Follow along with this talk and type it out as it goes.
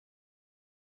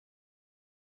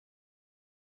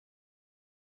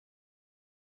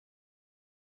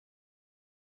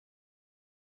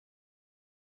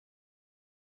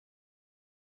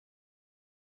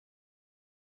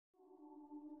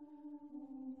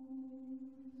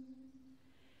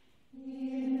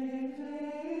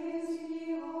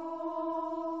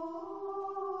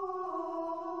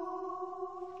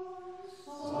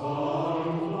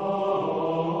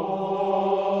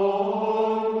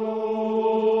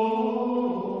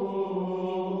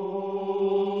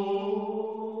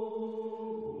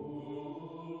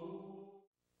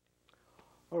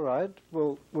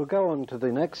We'll go on to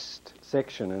the next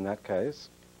section in that case,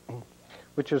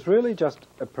 which is really just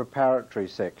a preparatory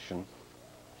section,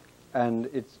 and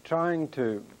it's trying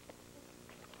to,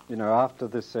 after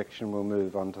this section we'll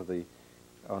move onto the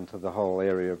whole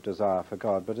area of desire for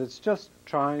God, but it's just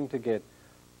trying to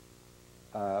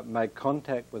make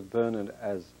contact with Bernard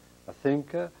as a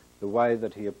thinker, the way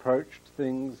that he approached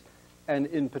things, and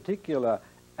in particular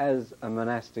as a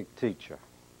monastic teacher,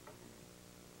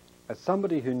 as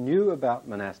somebody who knew about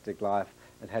monastic life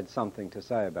and had something to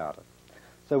say about it.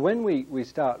 So when we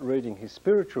start reading his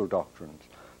spiritual doctrines,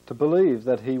 to believe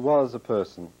that he was a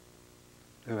person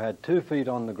who had 2 feet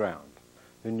on the ground,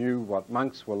 who knew what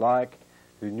monks were like,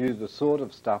 who knew the sort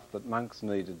of stuff that monks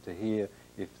needed to hear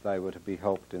if they were to be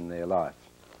helped in their life.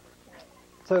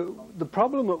 So the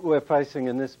problem that we're facing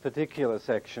in this particular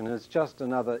section is just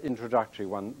another introductory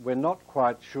one. We're not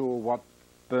quite sure what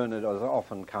Bernard is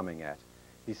often coming at.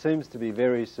 He seems to be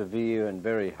very severe and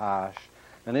very harsh,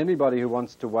 and anybody who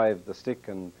wants to wave the stick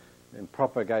and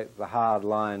propagate the hard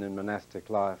line in monastic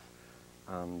life,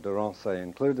 Derancey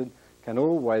included, can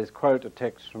always quote a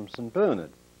text from St. Bernard.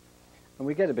 And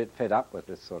we get a bit fed up with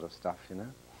this sort of stuff, he's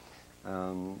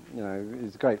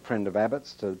a great friend of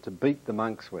abbots to beat the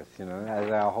monks with, as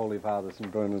our Holy Father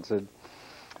St. Bernard said,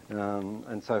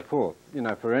 and so forth.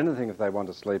 For anything, if they want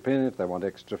to sleep in, if they want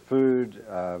extra food,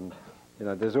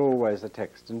 there's always a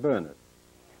text in Bernard.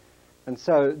 And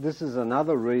so this is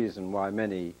another reason why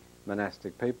many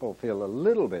monastic people feel a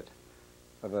little bit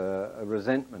of a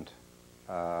resentment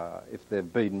if they're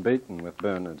beaten with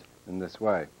Bernard in this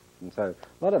way. And so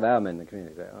a lot of our men in the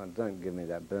community say, oh, don't give me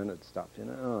that Bernard stuff,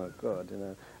 oh God,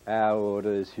 our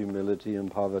order is humility and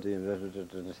poverty.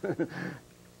 And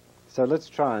so let's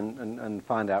try and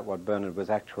find out what Bernard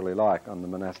was actually like on the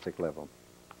monastic level.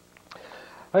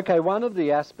 Okay, one of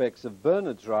the aspects of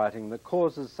Bernard's writing that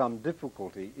causes some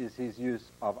difficulty is his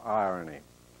use of irony.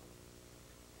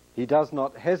 He does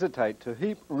not hesitate to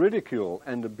heap ridicule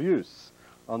and abuse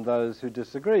on those who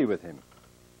disagree with him,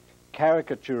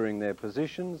 caricaturing their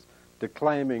positions,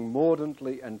 declaiming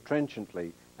mordantly and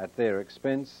trenchantly at their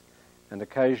expense, and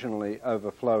occasionally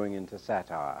overflowing into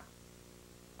satire.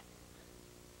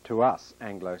 To us,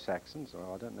 Anglo-Saxons, or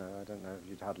I don't know if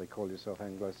you'd hardly call yourself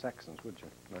Anglo-Saxons, would you,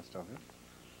 most of you?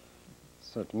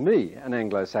 So to me, an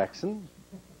Anglo-Saxon,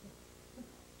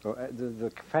 or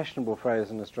the fashionable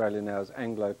phrase in Australia now is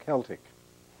Anglo-Celtic.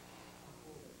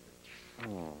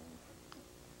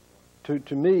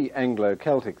 To me,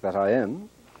 Anglo-Celtic that I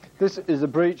am, this is a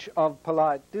breach of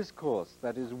polite discourse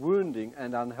that is wounding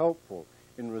and unhelpful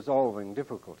in resolving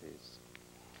difficulties.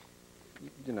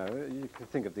 You can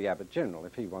think of the Abbot General.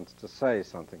 If he wants to say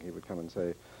something, he would come and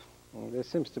say, there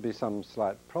seems to be some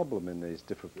slight problem in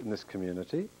this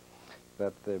community,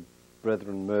 that the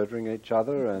brethren murdering each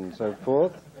other and so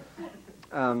forth.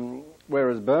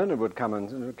 Whereas Bernard would come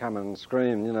and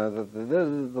scream,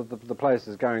 the place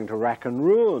is going to rack and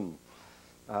ruin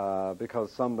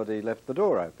because somebody left the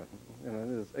door open.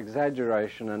 There's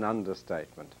exaggeration and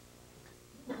understatement.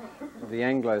 The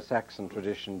Anglo-Saxon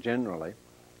tradition generally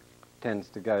tends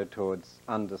to go towards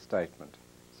understatement,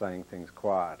 saying things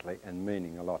quietly and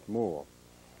meaning a lot more.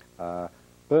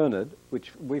 Bernard,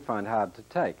 which we find hard to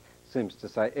take, seems to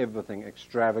say everything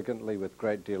extravagantly with a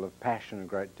great deal of passion and a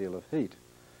great deal of heat.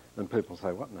 And people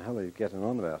say, what in the hell are you getting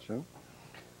on about,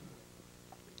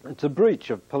 It's a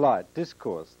breach of polite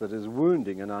discourse that is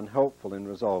wounding and unhelpful in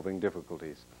resolving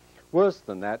difficulties. Worse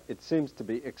than that, it seems to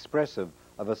be expressive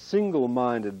of a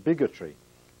single-minded bigotry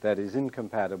that is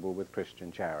incompatible with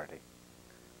Christian charity.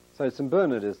 So St.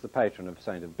 Bernard is the patron of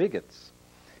saint of bigots.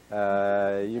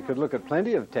 You could look at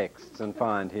plenty of texts and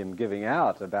find him giving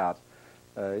out about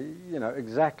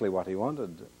exactly what he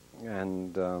wanted.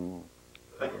 And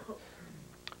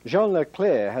Jean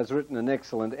Leclerc has written an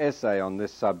excellent essay on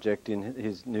this subject in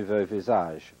his Nouveau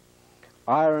Visage.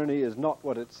 Irony is not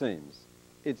what it seems.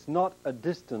 It's not a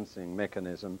distancing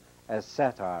mechanism as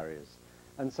satire is.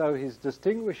 And so he's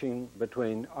distinguishing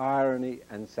between irony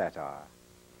and satire.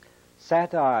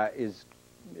 Satire is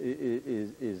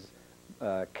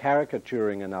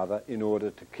caricaturing another in order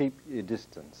to keep your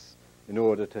distance, in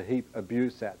order to heap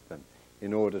abuse at them,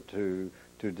 in order to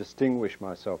distinguish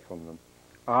myself from them.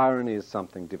 Irony is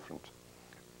something different.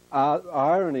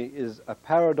 Irony is a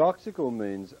paradoxical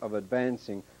means of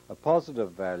advancing a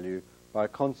positive value by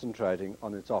concentrating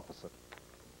on its opposite.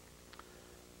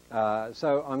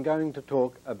 So I'm going to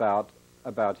talk about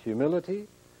humility.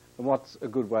 And what's a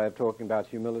good way of talking about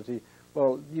humility?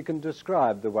 Well, you can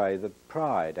describe the way that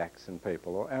pride acts in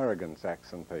people or arrogance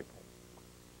acts in people.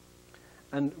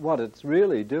 And what it's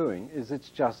really doing is it's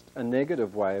just a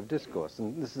negative way of discourse.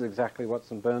 And this is exactly what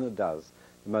St. Bernard does.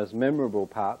 The most memorable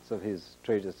parts of his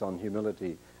treatise on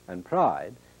humility and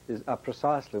pride are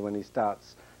precisely when he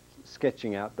starts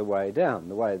sketching out the way down,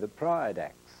 the way that pride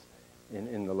acts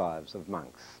in the lives of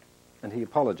monks. And he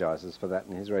apologizes for that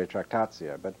in his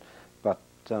Retractatio. But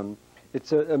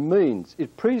it's a means.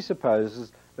 It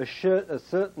presupposes a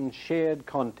certain shared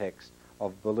context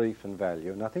of belief and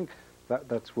value. And I think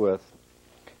that's worth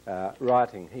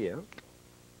writing here.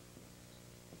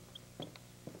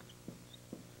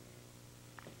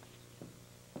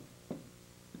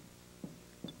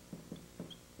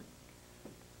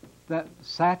 That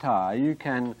satire, you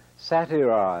can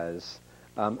satirize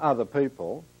other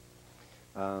people,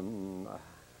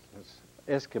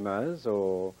 Eskimos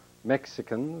or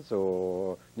Mexicans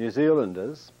or New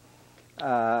Zealanders,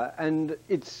 and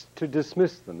it's to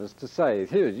dismiss them, as to say,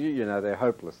 you know, they're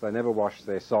hopeless, they never wash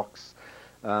their socks,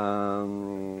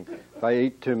 they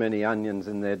eat too many onions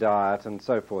in their diet and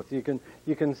so forth. You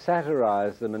can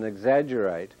satirize them and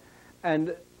exaggerate,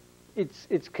 and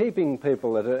it's keeping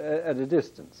people at a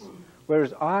distance.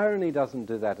 Whereas irony doesn't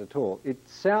do that at all. It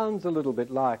sounds a little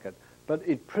bit like it, but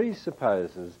it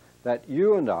presupposes that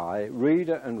you and I,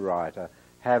 reader and writer,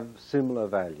 have similar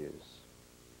values.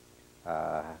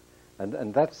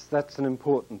 And that's an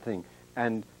important thing.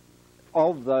 And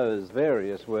of those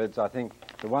various words, I think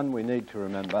the one we need to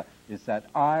remember is that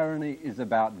irony is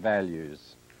about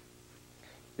values.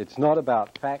 It's not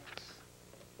about facts,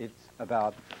 it's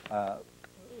about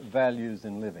values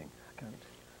in living. I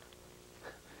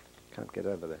can't get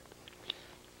over that.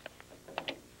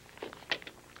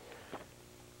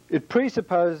 It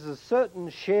presupposes a certain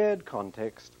shared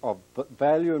context of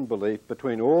value and belief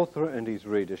between author and his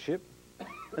readership,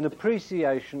 an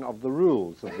appreciation of the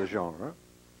rules of the genre.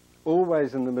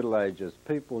 Always in the Middle Ages,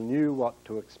 people knew what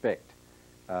to expect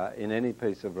in any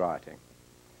piece of writing.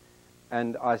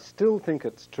 And I still think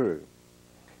it's true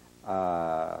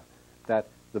that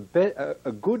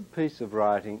a good piece of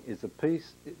writing is a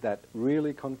piece that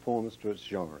really conforms to its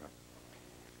genre.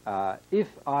 If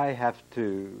I have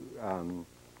to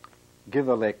give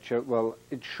a lecture, well,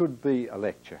 it should be a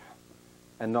lecture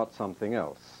and not something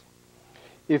else.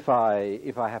 If I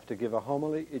have to give a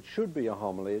homily, it should be a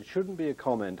homily. It shouldn't be a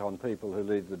comment on people who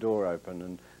leave the door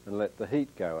open and let the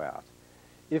heat go out.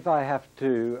 If I have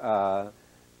to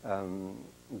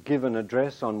give an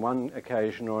address on one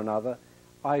occasion or another,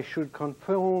 I should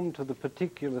conform to the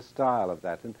particular style of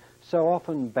that. And so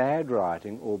often bad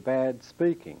writing or bad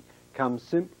speaking comes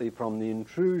simply from the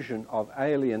intrusion of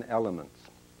alien elements.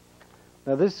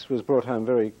 Now this was brought home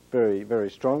very, very, very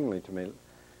strongly to me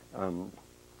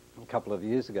a couple of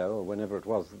years ago, or whenever it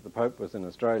was that the Pope was in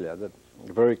Australia, that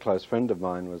a very close friend of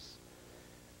mine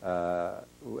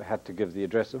had to give the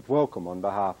address of welcome on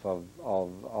behalf of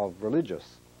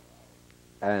religious.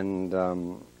 And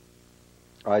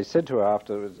I said to her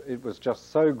after, it was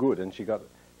just so good, and she got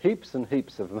heaps and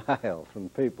heaps of mail from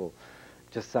people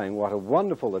just saying what a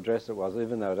wonderful address it was,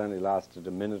 even though it only lasted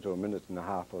a minute or a minute and a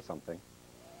half or something.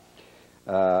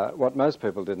 What most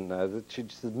people didn't know, that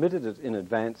she'd submitted it in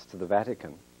advance to the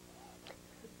Vatican.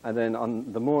 And then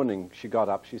on the morning she got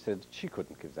up, she said she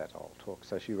couldn't give that old talk,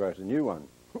 so she wrote a new one.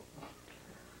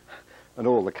 And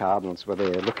all the cardinals were there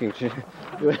looking.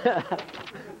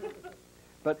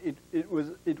 But it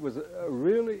was a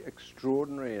really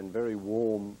extraordinary and very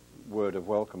warm word of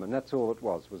welcome, and that's all it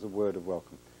was a word of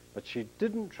welcome. But she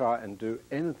didn't try and do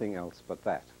anything else but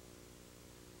that.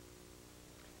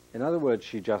 In other words,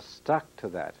 she just stuck to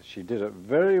that. She did it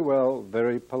very well,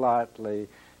 very politely,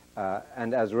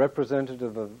 and as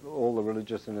representative of all the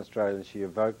religious in Australia, she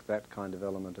evoked that kind of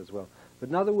element as well. But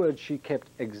in other words, she kept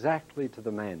exactly to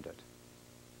the mandate.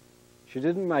 She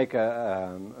didn't make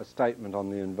a statement on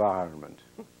the environment.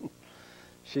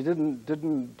 She didn't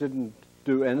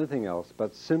do anything else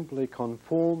but simply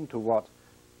conform to what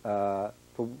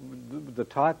for the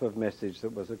type of message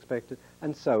that was expected,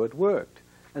 and so it worked.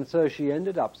 And so she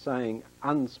ended up saying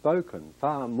unspoken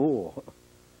far more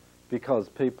because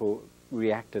people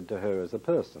reacted to her as a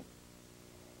person,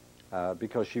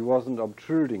 because she wasn't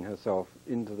obtruding herself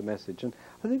into the message. And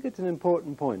I think it's an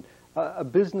important point. A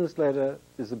business letter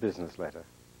is a business letter.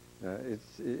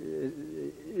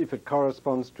 If it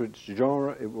corresponds to its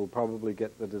genre, it will probably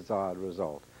get the desired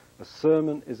result. A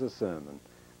sermon is a sermon.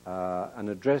 An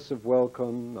address of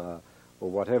welcome or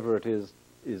whatever it is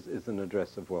is an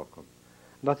address of welcome.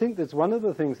 And I think that's one of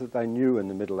the things that they knew in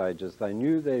the Middle Ages. They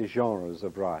knew their genres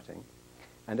of writing,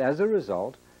 and as a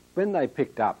result, when they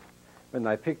picked up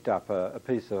a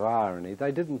piece of irony,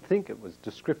 they didn't think it was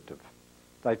descriptive.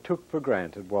 They took for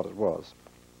granted what it was.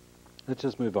 Let's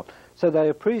just move on. So they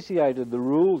appreciated the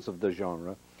rules of the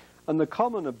genre and the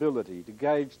common ability to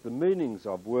gauge the meanings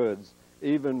of words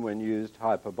even when used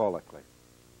hyperbolically,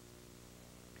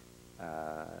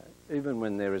 even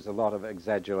when there is a lot of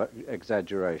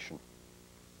exaggeration.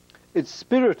 It's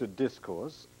spirited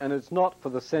discourse, and it's not for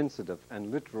the sensitive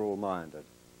and literal-minded,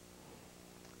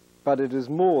 but it is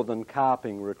more than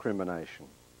carping recrimination.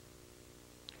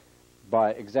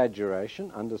 By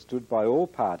exaggeration, understood by all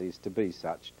parties to be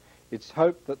such, it's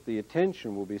hoped that the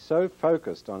attention will be so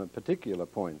focused on a particular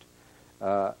point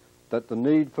that the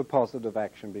need for positive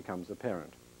action becomes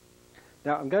apparent.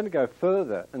 Now, I'm going to go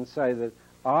further and say that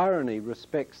irony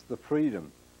respects the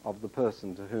freedom of the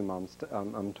person to whom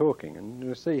I'm talking, and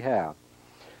you'll see how.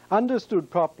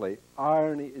 Understood properly,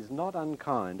 irony is not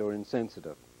unkind or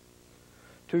insensitive.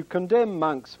 To condemn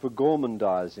monks for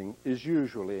gormandizing is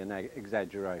usually an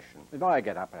exaggeration. If I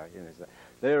get up, say,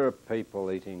 there are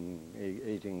people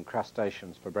eating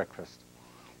crustaceans for breakfast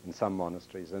in some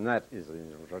monasteries, and that is...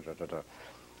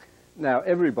 Now,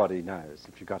 everybody knows,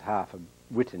 if you've got half a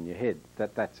wit in your head,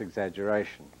 that that's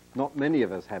exaggeration. Not many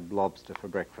of us have lobster for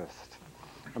breakfast.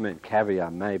 I mean,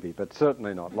 caviar maybe, but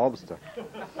certainly not lobster.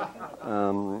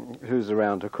 Who's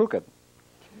around to cook it?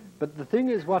 But the thing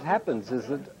is, what happens is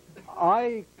that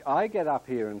I get up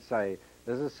here and say,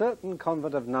 there's a certain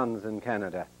convent of nuns in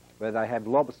Canada where they have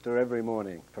lobster every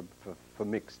morning for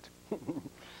mixed.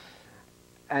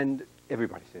 And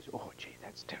everybody says, oh, gee,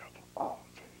 that's terrible. Oh,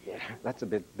 gee, yeah, that's a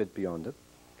bit beyond it.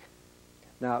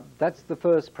 Now, that's the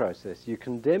first process. You're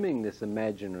condemning this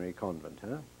imaginary convent,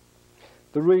 huh?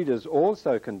 The readers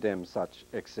also condemn such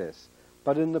excess,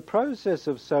 but in the process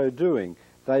of so doing,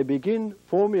 they begin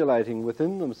formulating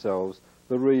within themselves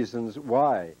the reasons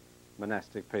why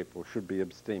monastic people should be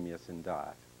abstemious in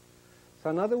diet. So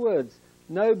in other words,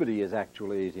 nobody is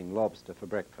actually eating lobster for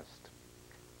breakfast.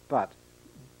 But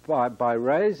by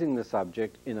raising the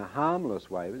subject in a harmless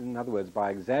way, in other words,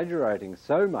 by exaggerating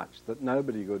so much that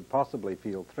nobody could possibly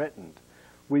feel threatened,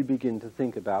 we begin to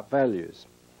think about values.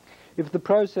 If the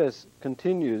process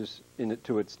continues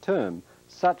to its term,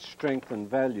 such strengthened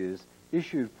values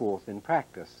issue forth in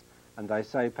practice, and they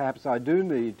say, perhaps I do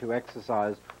need to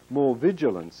exercise more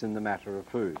vigilance in the matter of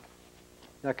food.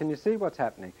 Now, can you see what's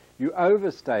happening? You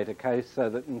overstate a case so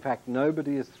that, in fact,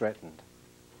 nobody is threatened.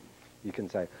 You can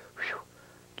say, whew,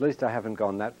 at least I haven't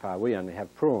gone that far. We only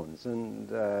have prawns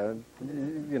and,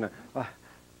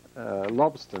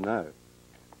 lobster, no.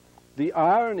 The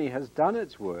irony has done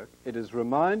its work. It has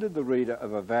reminded the reader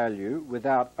of a value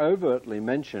without overtly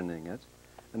mentioning it,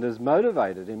 and has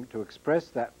motivated him to express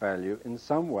that value in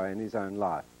some way in his own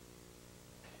life.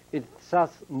 It's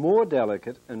thus more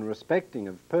delicate and respecting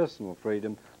of personal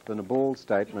freedom than a bald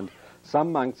statement,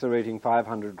 some monks are eating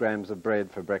 500 grams of bread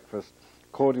for breakfast.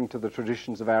 According to the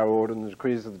traditions of our order and the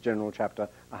decrees of the General Chapter,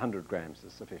 100 grams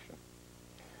is sufficient.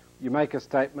 You make a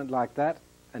statement like that,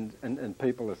 and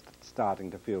people are starting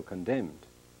to feel condemned.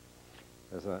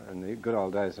 In the good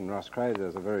old days in Roscrea, there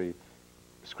was a very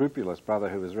scrupulous brother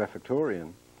who was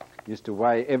refectorian, used to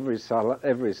weigh every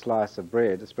slice of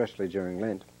bread, especially during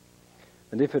Lent,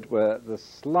 and if it were the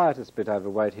slightest bit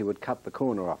overweight, he would cut the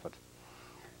corner off it,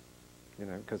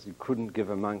 because he couldn't give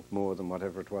a monk more than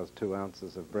whatever it was, 2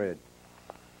 ounces of bread.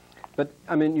 But,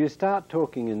 I mean, you start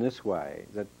talking in this way,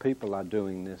 that people are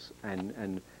doing this,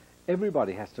 and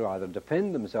everybody has to either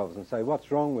defend themselves and say,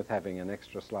 what's wrong with having an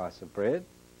extra slice of bread?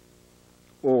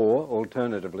 Or,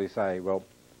 alternatively, say, well,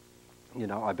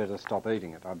 I better stop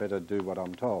eating it. I better do what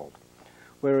I'm told.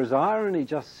 Whereas irony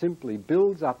just simply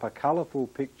builds up a colourful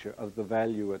picture of the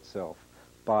value itself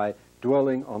by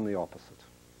dwelling on the opposite,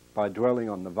 by dwelling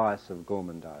on the vice of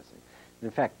gormandizing.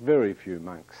 In fact, very few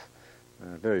monks,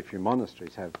 very few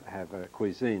monasteries have a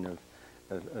cuisine of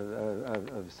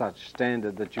such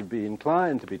standard that you'd be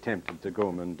inclined to be tempted to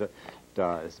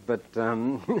gormandize, but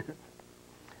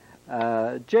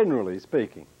generally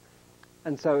speaking.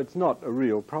 And so it's not a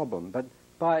real problem. But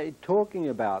by talking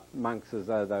about monks as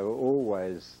though they were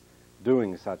always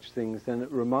doing such things, then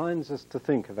it reminds us to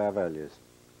think of our values.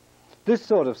 This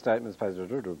sort of statement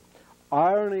is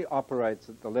irony operates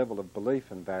at the level of belief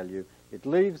and value. It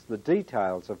leaves the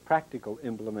details of practical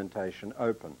implementation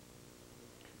open.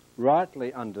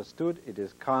 Rightly understood, it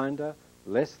is kinder,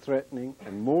 less threatening,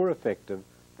 and more effective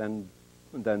than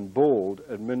bald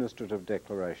administrative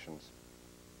declarations.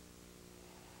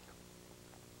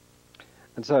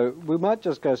 And so we might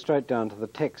just go straight down to the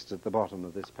text at the bottom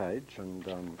of this page, and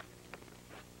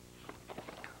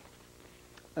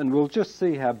we'll just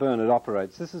see how Bernard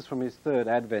operates. This is from his third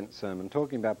Advent sermon,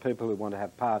 talking about people who want to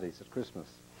have parties at Christmas.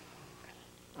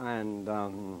 And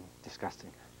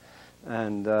disgusting.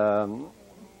 And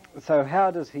so how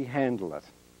does he handle it?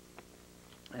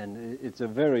 And it's a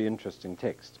very interesting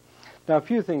text. Now, a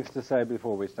few things to say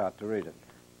before we start to read it.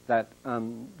 That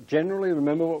generally,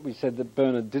 remember what we said, that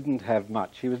Bernard didn't have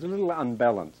much. He was a little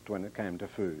unbalanced when it came to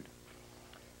food.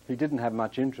 He didn't have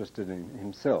much interest in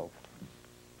himself,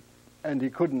 and he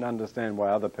couldn't understand why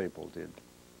other people did.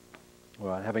 All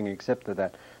right, having accepted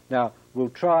that. Now, we'll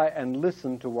try and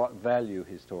listen to what value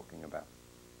he's talking about.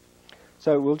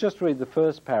 So we'll just read the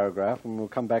first paragraph, and we'll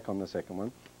come back on the second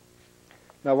one.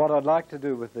 Now, what I'd like to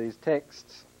do with these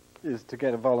texts is to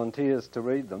get volunteers to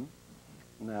read them.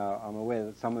 Now, I'm aware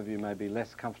that some of you may be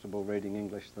less comfortable reading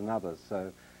English than others,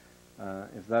 so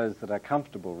if those that are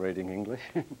comfortable reading English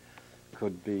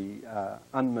could be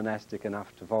unmonastic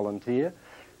enough to volunteer,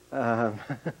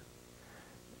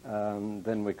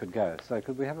 then we could go. So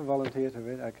could we have a volunteer to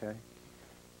read? Okay.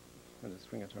 I'll just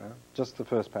swing it around. Just the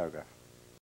first paragraph.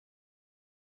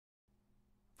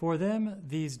 For them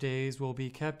these days will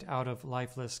be kept out of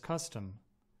lifeless custom,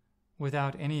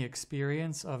 without any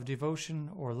experience of devotion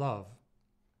or love.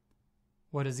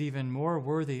 What is even more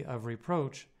worthy of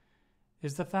reproach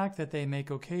is the fact that they make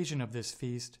occasion of this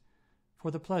feast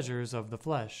for the pleasures of the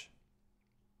flesh.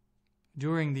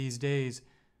 During these days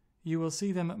you will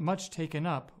see them much taken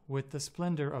up with the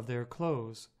splendor of their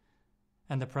clothes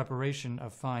and the preparation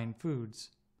of fine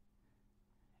foods.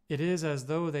 It is as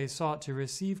though they sought to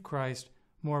receive Christ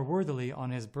more worthily on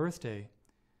his birthday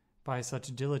by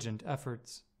such diligent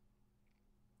efforts.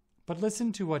 But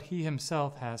listen to what he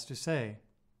himself has to say.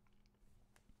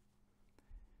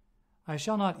 I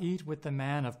shall not eat with the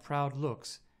man of proud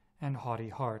looks and haughty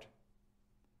heart.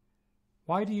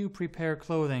 Why do you prepare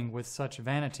clothing with such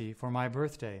vanity for my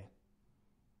birthday?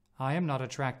 I am not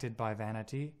attracted by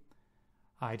vanity.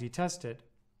 I detest it.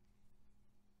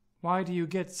 Why do you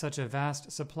get such a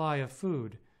vast supply of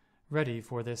food ready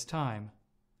for this time?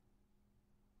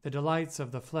 The delights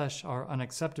of the flesh are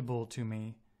unacceptable to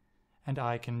me, and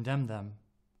I condemn them.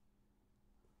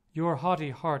 Your haughty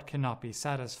heart cannot be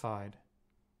satisfied.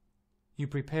 You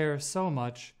prepare so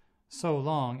much, so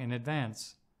long in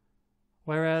advance,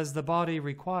 whereas the body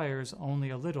requires only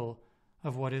a little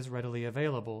of what is readily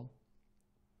available.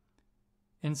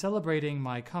 In celebrating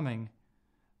my coming,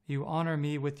 you honor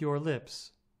me with your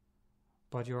lips,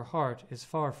 but your heart is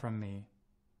far from me.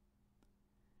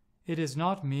 It is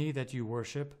not me that you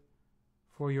worship,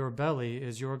 for your belly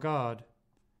is your God,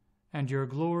 and your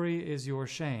glory is your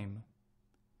shame.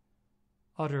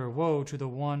 Utter woe to the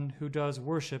one who does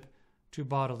worship to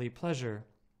bodily pleasure,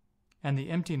 and the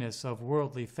emptiness of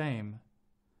worldly fame.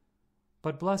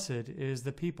 But blessed is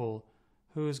the people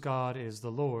whose God is the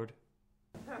Lord.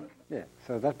 Yeah,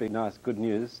 so that'd be nice, good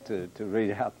news to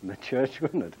read out in the church,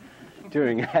 wouldn't it?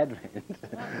 During Advent,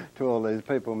 to all these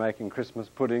people making Christmas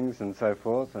puddings and so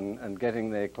forth, and getting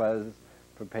their clothes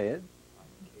prepared.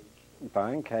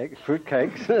 Buying cake, fruit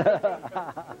cakes.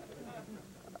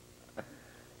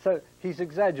 So he's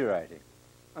exaggerating.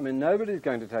 I mean, nobody's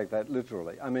going to take that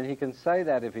literally. I mean, he can say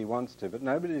that if he wants to, but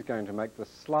nobody's going to make the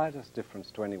slightest difference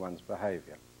to anyone's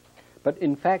behaviour. But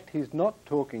in fact, he's not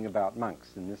talking about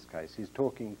monks in this case. He's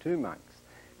talking to monks,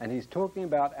 and he's talking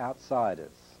about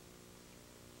outsiders.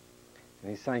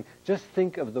 And he's saying, just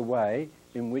think of the way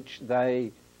in which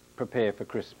they prepare for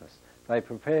Christmas. They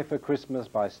prepare for Christmas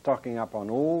by stocking up on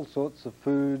all sorts of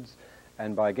foods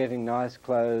and by getting nice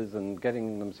clothes and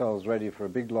getting themselves ready for a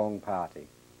big long party.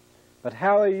 But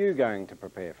how are you going to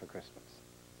prepare for Christmas?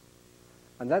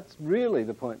 And that's really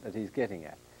the point that he's getting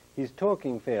at. He's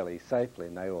talking fairly safely,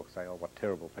 and they all say, oh, what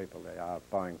terrible people they are,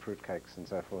 buying fruitcakes and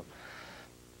so forth.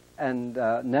 And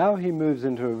now he moves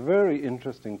into a very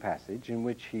interesting passage in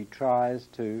which he tries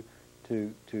to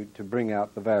bring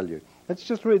out the value. Let's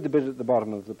just read the bit at the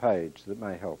bottom of the page that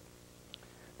may help.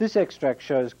 This extract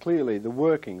shows clearly the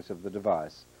workings of the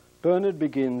device. Bernard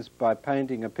begins by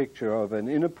painting a picture of an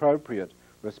inappropriate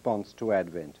response to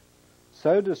Advent,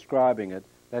 so describing it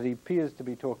that he appears to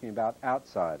be talking about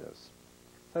outsiders.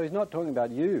 So he's not talking about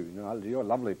you, you're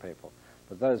lovely people,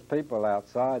 but those people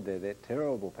outside there, they're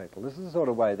terrible people. This is the sort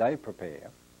of way they prepare,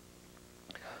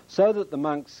 so that the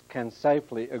monks can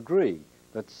safely agree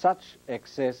that such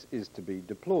excess is to be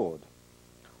deplored,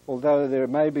 although there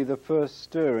may be the first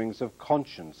stirrings of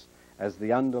conscience as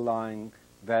the underlying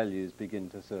values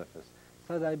begin to surface.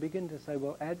 So they begin to say,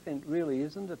 well, Advent really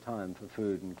isn't a time for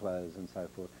food and clothes and so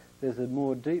forth. There's a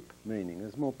more deep meaning,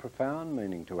 there's more profound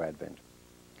meaning to Advent.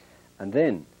 And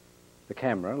then the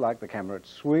camera, like the camera, it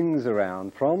swings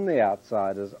around from the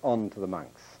outsiders onto the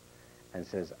monks and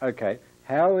says, okay,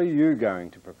 how are you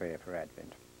going to prepare for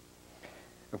Advent?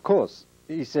 Of course,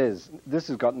 he says, this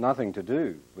has got nothing to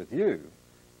do with you.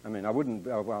 I mean, I wouldn't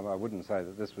say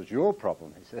that this was your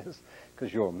problem, he says,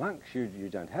 because you're monks, you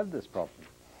don't have this problem.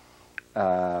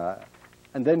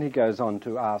 And then he goes on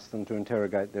to ask them to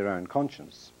interrogate their own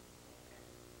conscience.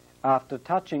 After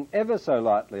touching ever so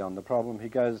lightly on the problem, he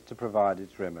goes to provide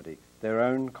its remedy, their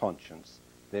own conscience,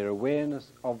 their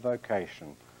awareness of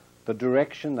vocation, the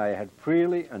direction they had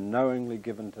freely and knowingly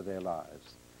given to their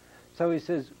lives. So he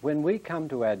says, when we come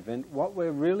to Advent, what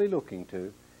we're really looking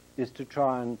to is to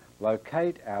try and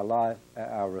locate our life,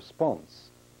 our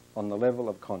response on the level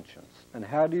of conscience. And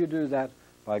how do you do that?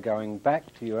 By going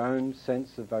back to your own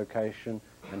sense of vocation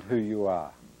and who you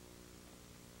are.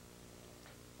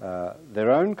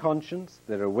 Their own conscience,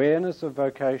 their awareness of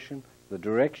vocation, the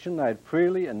direction they had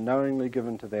freely and knowingly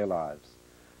given to their lives.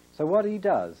 So what he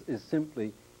does is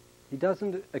simply, he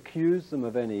doesn't accuse them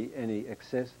of any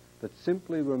excess, but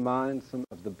simply reminds them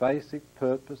of the basic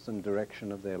purpose and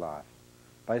direction of their life,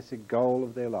 basic goal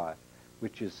of their life,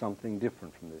 which is something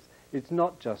different from this. It's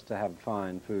not just to have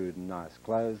fine food and nice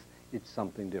clothes, it's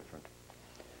something different.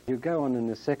 You go on in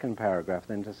the second paragraph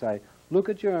then to say, look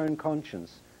at your own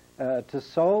conscience. To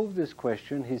solve this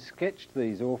question, he's sketched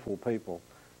these awful people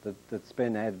that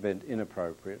spend Advent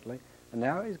inappropriately, and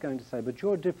now he's going to say, but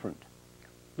you're different.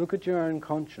 Look at your own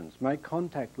conscience. Make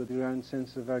contact with your own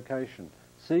sense of vocation.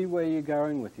 See where you're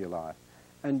going with your life.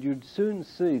 And you'd soon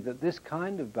see that this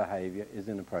kind of behaviour is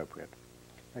inappropriate.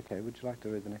 Okay, would you like to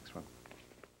read the next one?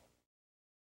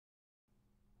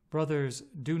 Brothers,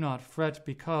 do not fret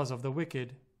because of the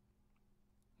wicked.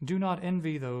 Do not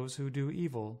envy those who do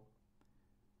evil.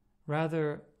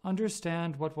 Rather,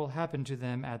 understand what will happen to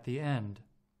them at the end.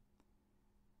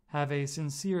 Have a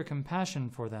sincere compassion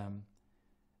for them,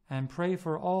 and pray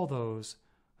for all those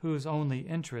whose only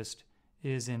interest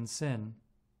is in sin.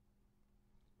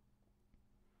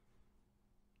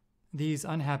 These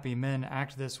unhappy men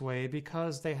act this way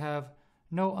because they have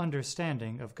no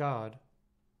understanding of God.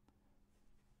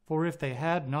 For if they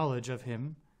had knowledge of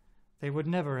him, they would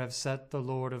never have set the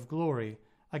Lord of glory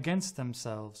against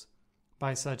themselves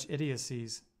by such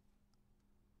idiocies.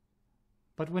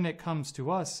 But when it comes to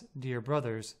us, dear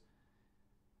brothers,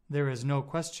 there is no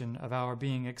question of our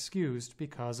being excused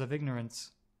because of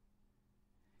ignorance.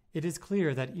 It is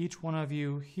clear that each one of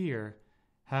you here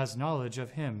has knowledge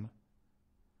of him.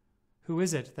 Who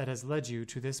is it that has led you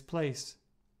to this place?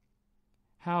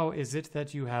 How is it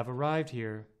that you have arrived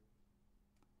here?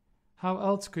 How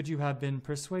else could you have been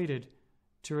persuaded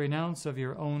to renounce of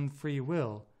your own free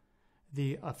will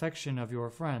the affection of your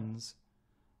friends,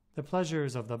 the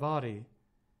pleasures of the body,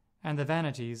 and the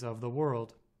vanities of the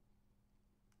world?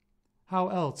 How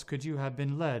else could you have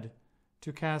been led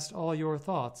to cast all your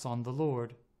thoughts on the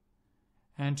Lord,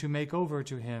 and to make over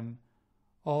to him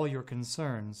all your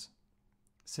concerns,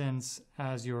 since,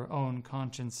 as your own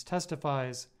conscience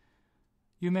testifies,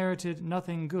 you merited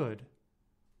nothing good,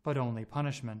 but only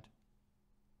punishment?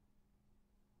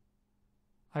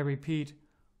 I repeat,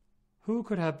 who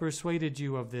could have persuaded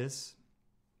you of this,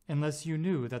 unless you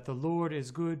knew that the Lord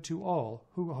is good to all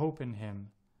who hope in him,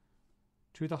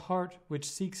 to the heart which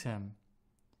seeks him,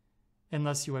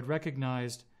 unless you had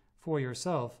recognized for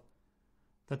yourself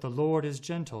that the Lord is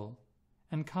gentle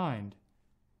and kind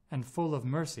and full of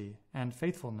mercy and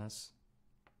faithfulness?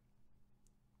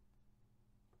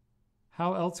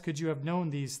 How else could you have known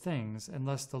these things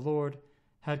unless the Lord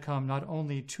had come not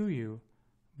only to you,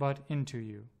 but into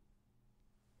you?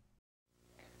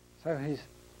 So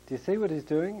do you see what he's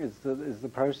doing? Is the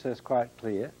process quite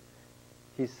clear?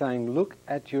 He's saying, look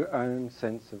at your own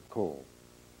sense of call.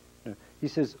 He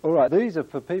says, all right, these are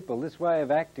for people, this way of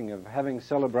acting, of having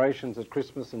celebrations at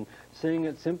Christmas and seeing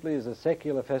it simply as a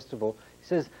secular festival. He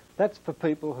says, that's for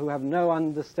people who have no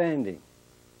understanding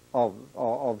of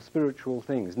spiritual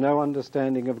things, no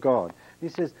understanding of God. He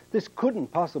says, this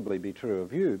couldn't possibly be true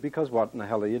of you, because what in the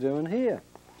hell are you doing here?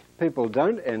 People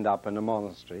don't end up in a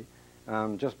monastery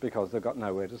just because they've got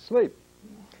nowhere to sleep.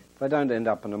 They don't end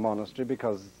up in a monastery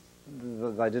because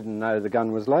they didn't know the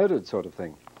gun was loaded, sort of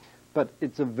thing. But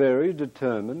it's a very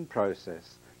determined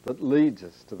process that leads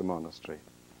us to the monastery.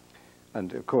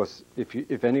 And of course,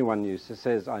 if anyone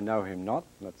says, I know him not,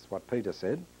 that's what Peter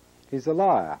said, he's a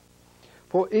liar.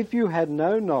 For if you had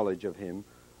no knowledge of him,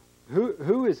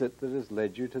 who is it that has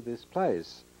led you to this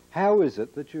place? How is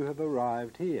it that you have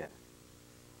arrived here?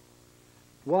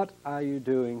 What are you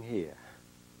doing here?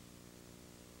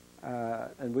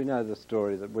 And we know the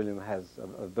story that William has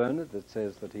of Bernard that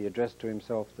says that he addressed to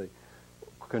himself the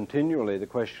continually the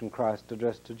question Christ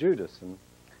addressed to Judas and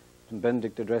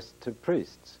Benedict addressed to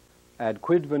priests. Ad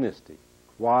quid venisti?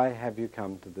 Why have you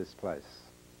come to this place?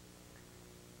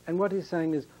 And what he's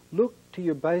saying is, look to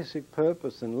your basic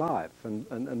purpose in life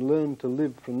and learn to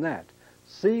live from that.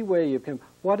 See where you come.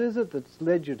 What is it that's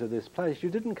led you to this place? You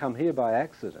didn't come here by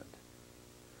accident.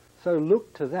 So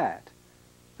look to that.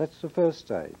 That's the first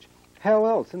stage. How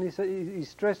else? And he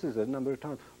stresses it a number of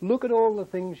times. Look at all the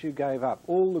things you gave up,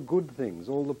 all the good things,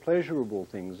 all the pleasurable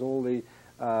things, all the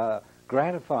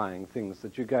gratifying things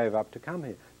that you gave up to come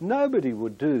here. Nobody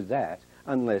would do that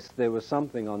unless there was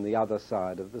something on the other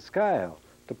side of the scale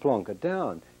to plonk it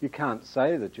down. You can't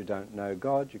say that you don't know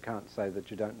God, you can't say that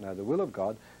you don't know the will of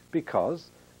God, because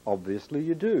obviously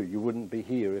you do. You wouldn't be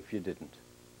here if you didn't.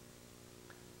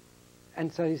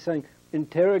 And so he's saying,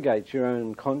 interrogate your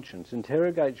own conscience,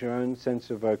 interrogate your own sense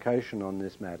of vocation on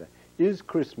this matter. Is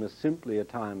Christmas simply a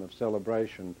time of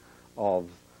celebration at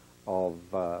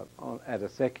a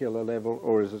secular level,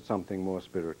 or is it something more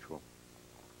spiritual?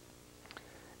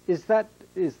 Is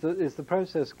the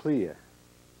process clear?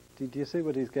 Do you see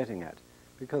what he's getting at?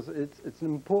 Because it's an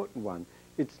important one.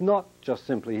 It's not just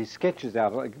simply, he sketches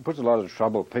out, it puts a lot of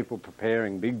trouble, people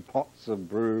preparing big pots of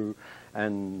brew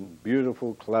and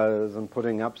beautiful clothes and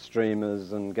putting up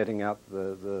streamers and getting out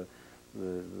the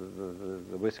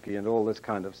whiskey and all this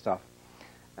kind of stuff.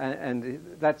 And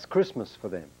that's Christmas for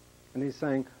them. And he's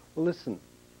saying, well, listen,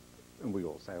 and we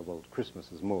all say, well,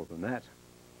 Christmas is more than that.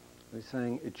 He's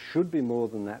saying it should be more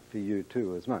than that for you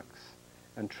too as monks.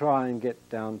 And try and get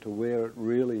down to where it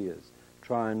really is.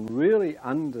 Try and really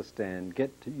understand,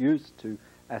 get used to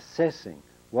assessing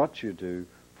what you do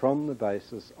from the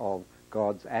basis of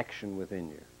God's action within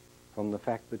you, from the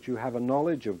fact that you have a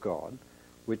knowledge of God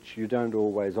which you don't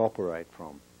always operate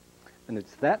from. And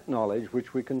it's that knowledge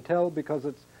which we can tell because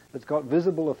it's got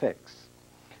visible effects.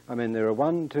 I mean, there are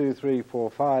 1, 2, 3, 4,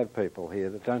 5 people here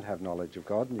that don't have knowledge of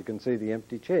God, and you can see the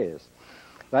empty chairs.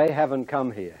 They haven't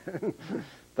come here.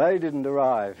 They didn't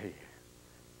arrive here.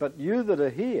 But you that are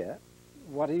here,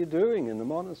 what are you doing in the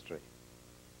monastery?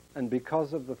 And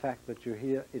because of the fact that you're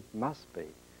here, it must be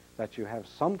that you have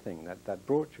something that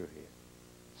brought you here,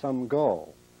 some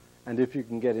goal. And if you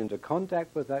can get into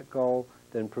contact with that goal,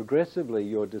 then progressively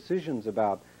your decisions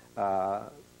about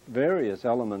various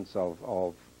elements of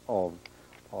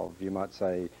you might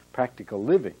say, practical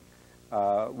living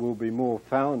will be more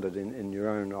founded in your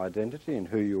own identity and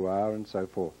who you are and so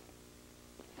forth.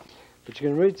 But you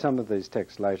can read some of these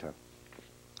texts later.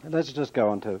 And let's just go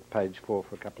on to page 4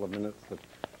 for a couple of minutes that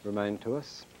remain to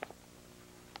us.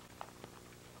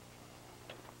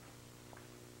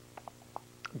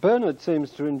 Bernard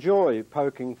seems to enjoy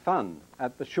poking fun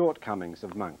at the shortcomings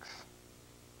of monks.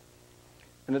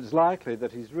 And it's likely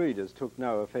that his readers took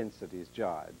no offence at his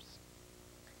jibes.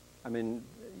 I mean,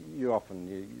 you often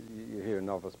you hear a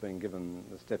novice being given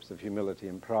the steps of humility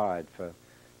and pride for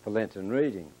Lenten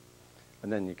reading,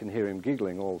 and then you can hear him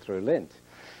giggling all through Lent,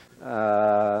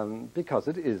 because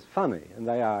it is funny, and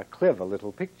they are clever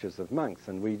little pictures of monks,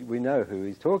 and we know who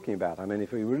he's talking about. I mean,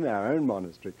 if we were in our own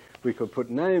monastery, we could put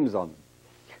names on them.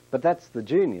 But that's the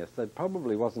genius. That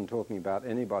probably wasn't talking about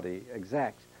anybody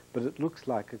exact, but it looks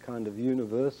like a kind of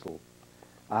universal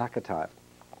archetype.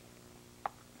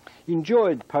 He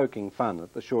enjoyed poking fun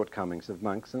at the shortcomings of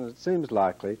monks, and it seems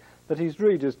likely that his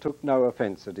readers took no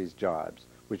offence at his jibes,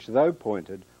 which, though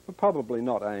pointed, were probably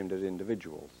not aimed at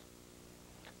individuals.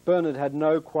 Bernard had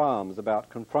no qualms about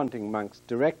confronting monks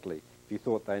directly if he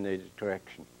thought they needed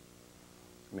correction.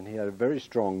 I mean, he had a very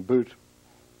strong boot,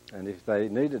 and if they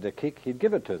needed a kick, he'd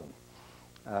give it to them.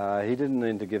 He didn't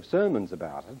need to give sermons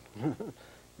about it.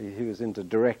 He was into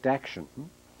direct action.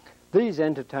 These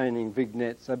entertaining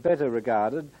vignettes are better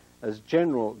regarded as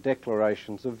general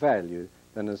declarations of value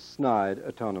than as snide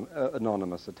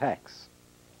anonymous attacks.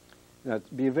 You know,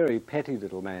 it'd be a very petty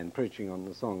little man preaching on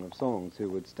the Song of Songs who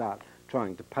would start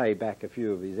trying to pay back a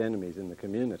few of his enemies in the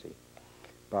community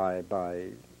by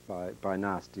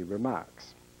nasty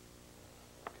remarks.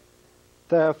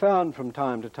 They are found from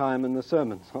time to time in the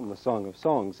sermons on the Song of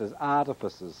Songs as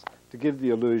artifices to give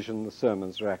the illusion the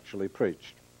sermons are actually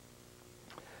preached.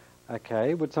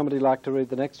 Okay, would somebody like to read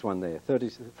the next one there,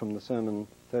 from the sermon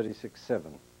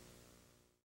 36:7?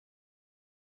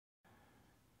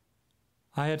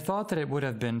 I had thought that it would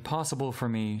have been possible for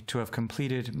me to have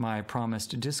completed my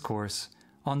promised discourse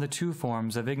on the 2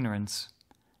 forms of ignorance,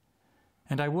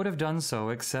 and I would have done so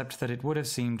except that it would have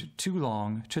seemed too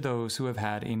long to those who have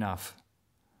had enough.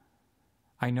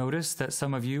 I notice that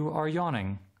some of you are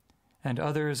yawning, and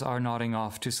others are nodding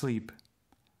off to sleep.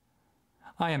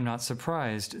 I am not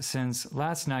surprised, since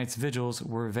last night's vigils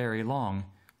were very long,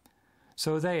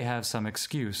 so they have some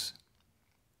excuse.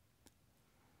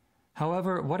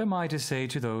 However, what am I to say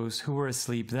to those who were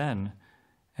asleep then,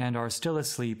 and are still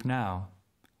asleep now?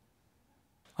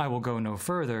 I will go no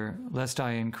further, lest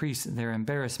I increase their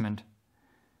embarrassment.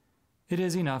 It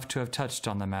is enough to have touched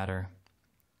on the matter.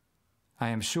 I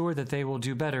am sure that they will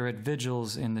do better at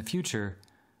vigils in the future,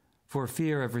 for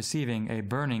fear of receiving a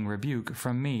burning rebuke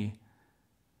from me.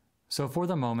 So for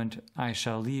the moment I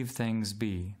shall leave things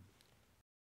be.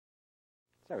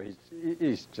 So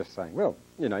he's just saying, well,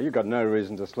 you know, you've got no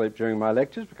reason to sleep during my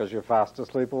lectures because you're fast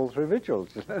asleep all through vigils.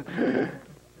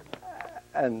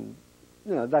 And,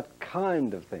 you know, that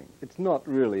kind of thing. It's not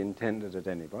really intended at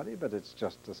anybody, but it's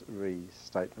just a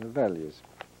restatement of values.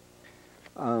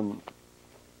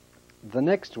 The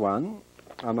next one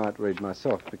I might read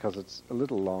myself because it's a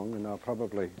little long and I'm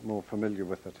probably more familiar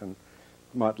with it and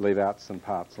might leave out some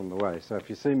parts on the way. So if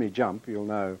you see me jump, you'll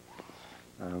know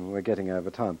we're getting over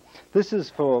time. This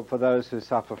is for those who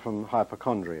suffer from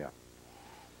hypochondria,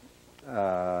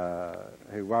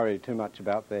 who worry too much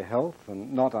about their health,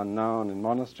 and not unknown in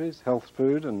monasteries, health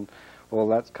food and all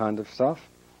that kind of stuff.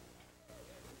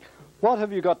 What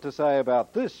have you got to say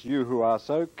about this, you who are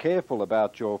so careful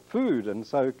about your food and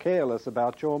so careless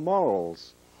about your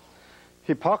morals?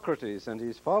 Hippocrates and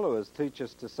his followers teach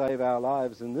us to save our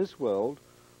lives in this world,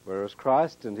 whereas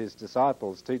Christ and his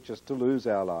disciples teach us to lose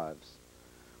our lives.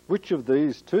 Which of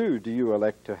these two do you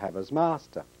elect to have as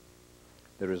master?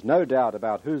 There is no doubt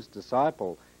about whose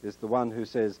disciple is the one who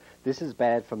says, this is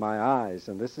bad for my eyes,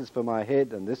 and this is for my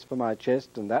head, and this for my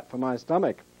chest, and that for my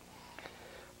stomach.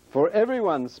 For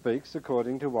everyone speaks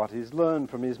according to what he's learned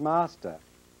from his master.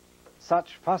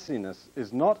 Such fussiness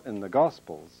is not in the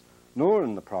Gospels, nor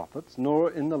in the prophets,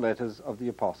 nor in the letters of the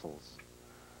apostles.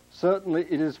 Certainly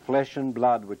it is flesh and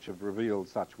blood which have revealed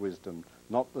such wisdom,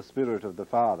 not the Spirit of the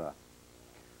Father.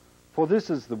 For this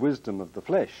is the wisdom of the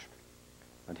flesh.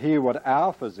 And hear what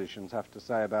our physicians have to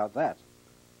say about that.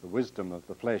 The wisdom of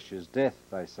the flesh is death,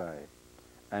 they say,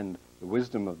 and the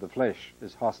wisdom of the flesh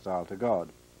is hostile to God.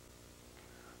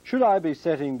 Should I be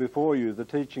setting before you the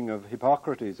teaching of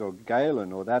Hippocrates or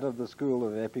Galen or that of the school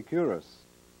of Epicurus?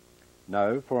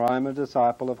 No, for I am a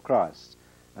disciple of Christ,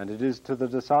 and it is to the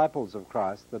disciples of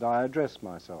Christ that I address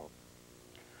myself.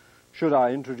 Should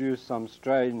I introduce some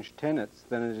strange tenets,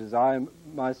 then it is I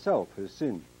myself who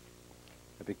sin.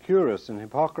 Epicurus and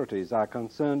Hippocrates are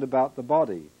concerned about the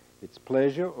body, its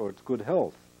pleasure or its good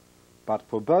health, but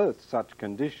for both such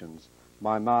conditions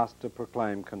my master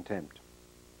proclaimed contempt.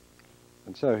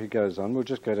 And so he goes on. We'll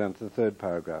just go down to the third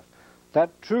paragraph.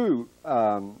 That true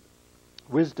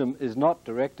wisdom is not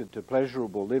directed to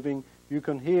pleasurable living. You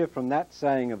can hear from that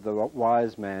saying of the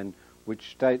wise man,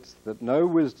 which states that no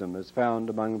wisdom is found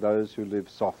among those who live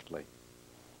softly.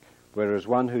 Whereas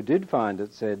one who did find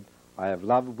it said, I have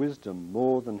loved wisdom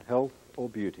more than health or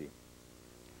beauty.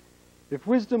 If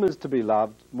wisdom is to be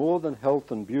loved more than health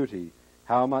and beauty,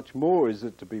 how much more is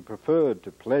it to be preferred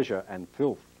to pleasure and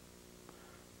filth?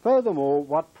 Furthermore,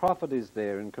 what profit is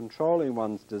there in controlling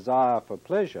one's desire for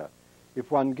pleasure if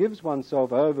one gives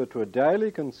oneself over to a daily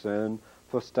concern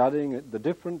for studying the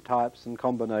different types and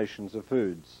combinations of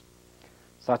foods?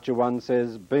 Such a one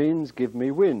says, beans give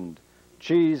me wind,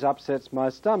 cheese upsets my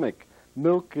stomach,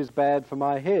 milk is bad for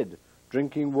my head,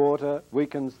 drinking water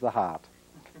weakens the heart,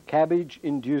 cabbage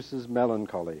induces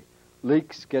melancholy,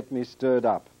 leeks get me stirred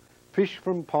up, fish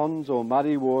from ponds or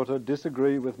muddy water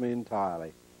disagree with me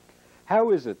entirely.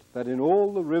 How is it that in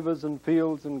all the rivers and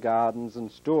fields and gardens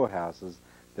and storehouses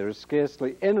there is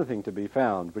scarcely anything to be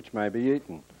found which may be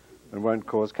eaten and won't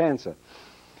cause cancer?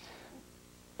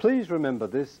 Please remember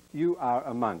this, you are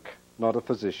a monk, not a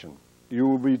physician. You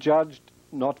will be judged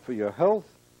not for your health,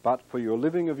 but for your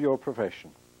living of your profession.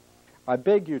 I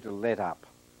beg you to let up.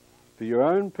 For your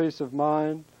own peace of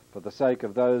mind, for the sake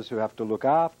of those who have to look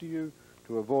after you,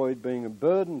 to avoid being a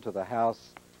burden to the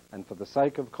house, and for the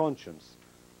sake of conscience,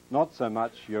 not so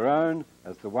much your own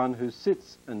as the one who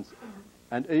sits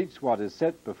and eats what is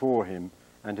set before him,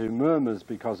 and who murmurs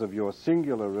because of your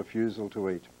singular refusal to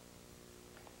eat.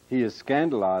 He is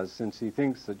scandalized since he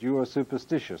thinks that you are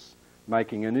superstitious,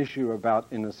 making an issue about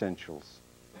inessentials,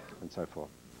 and so forth.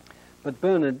 But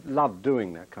Bernard loved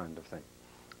doing that kind of thing,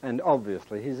 and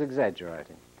obviously he's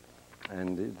exaggerating.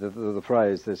 And the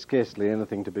phrase, there's scarcely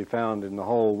anything to be found in the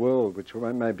whole world which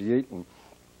may be eaten,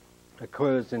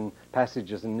 occurs in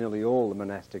passages in nearly all the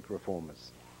monastic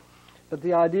reformers. But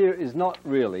the idea is not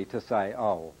really to say,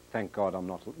 oh, thank God I'm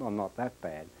not that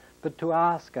bad, but to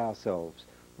ask ourselves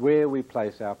where we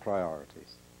place our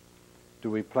priorities.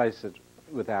 Do we place it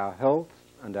with our health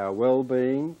and our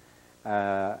well-being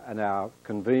and our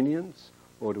convenience,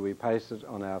 or do we place it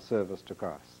on our service to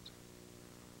Christ?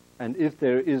 And if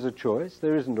there is a choice,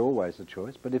 there isn't always a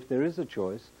choice, but if there is a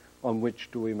choice, on which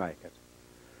do we make it?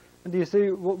 And do you see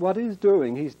what he's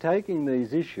doing? He's taking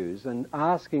these issues and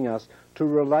asking us to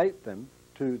relate them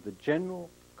to the general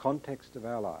context of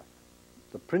our life,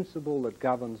 the principle that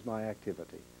governs my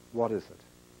activity. What is it?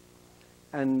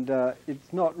 And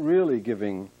it's not really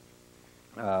giving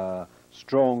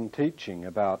strong teaching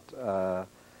about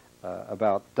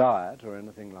diet or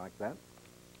anything like that,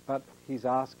 but he's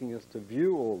asking us to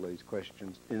view all these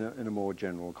questions in a more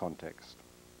general context.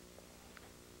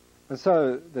 And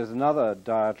so there's another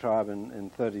diatribe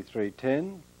in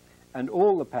 33:10, and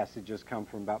all the passages come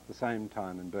from about the same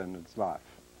time in Bernard's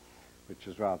life, which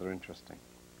is rather interesting.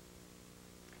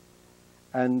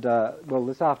 And, well,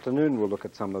 this afternoon we'll look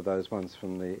at some of those ones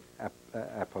from the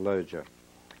Apologia,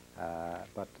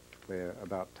 but we're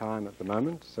about time at the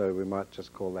moment, so we might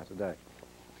just call that a day.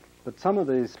 But some of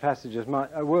these passages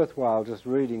are worthwhile just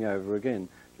reading over again,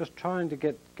 just trying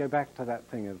to go back to that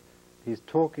thing of he's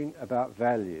talking about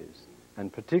values,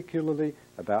 and particularly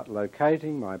about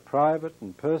locating my private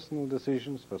and personal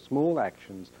decisions for small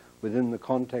actions within the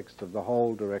context of the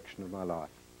whole direction of my life.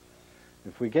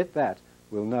 If we get that,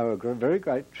 we'll know a very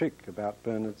great trick about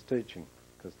Bernard's teaching,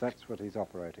 because that's what he's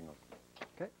operating on.